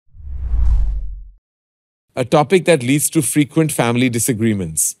A topic that leads to frequent family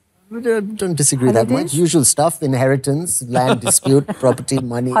disagreements. We don't disagree that much. Usual stuff, inheritance, land dispute, property,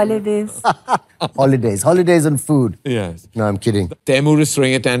 money. Holidays. Holidays and food. Yes. No, I'm kidding. Taimur is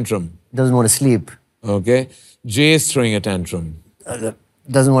throwing a tantrum. Doesn't want to sleep. Okay. Jay is throwing a tantrum.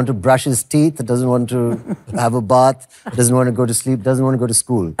 Doesn't want to brush his teeth. Doesn't want to have a bath. Doesn't want to go to sleep. Doesn't want to go to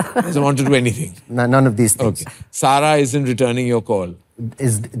school. Doesn't want to do anything. None of these things. Okay. Sarah isn't returning your call.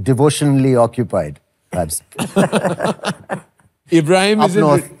 Is devotionally occupied, perhaps. Ibrahim Up isn't...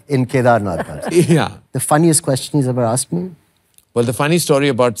 north in Kedarnath, perhaps. Yeah. The funniest question he's ever asked me? Well, the funny story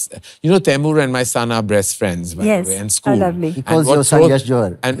about... You know, Taimur and my son are best friends, by Yes. the way, and school. How lovely. He calls your son Yash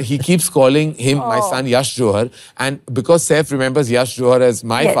Johar. And he keeps calling him, my son, Yash Johar. And because Saif remembers Yash Johar as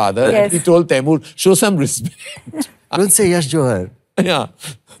my Yes, father, yes. he told Taimur, show some respect. Don't say Yash Johar. Yeah.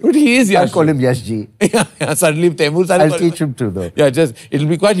 But he is I'll Yash. call him Yash Ji. Yeah. Suddenly Taimur started I'll teach him to, though. Yeah, it'll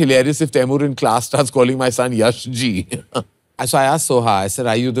be quite hilarious if Taimur in class starts calling my son Yash Ji. So I asked Soha, I said,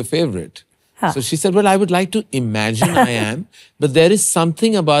 are you the favorite? Huh. So she said, well, I would like to imagine I am, but there is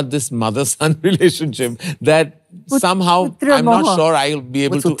something about this mother-son relationship that somehow Putra I'm not Moha. sure I'll be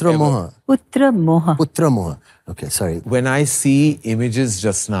able What's to Putra ever. Moha? Putra Moha. Putra Moha. Okay, sorry. When I see images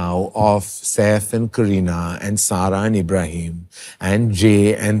just now of Saif and Karina and Sarah and Ibrahim and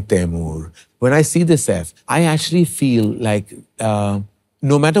Jay and Taimur, when I see this Saif, I actually feel like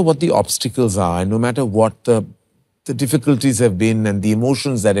no matter what the obstacles are, no matter what the difficulties have been and the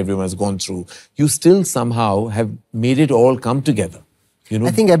emotions that everyone has gone through, you still somehow have made it all come together. You know?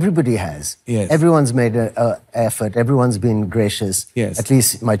 I think everybody has. Yes. Everyone's made an effort. Everyone's been gracious. Yes. At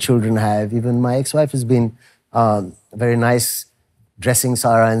least my children have. Even my ex-wife has been very nice, dressing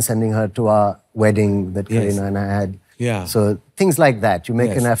Sarah and sending her to our wedding that Yes. Karina and I had. Yeah. So things like that. You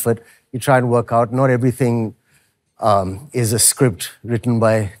make Yes. an effort. You try and work out. Not everything is a script written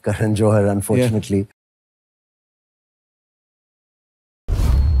by Karan Johar, unfortunately.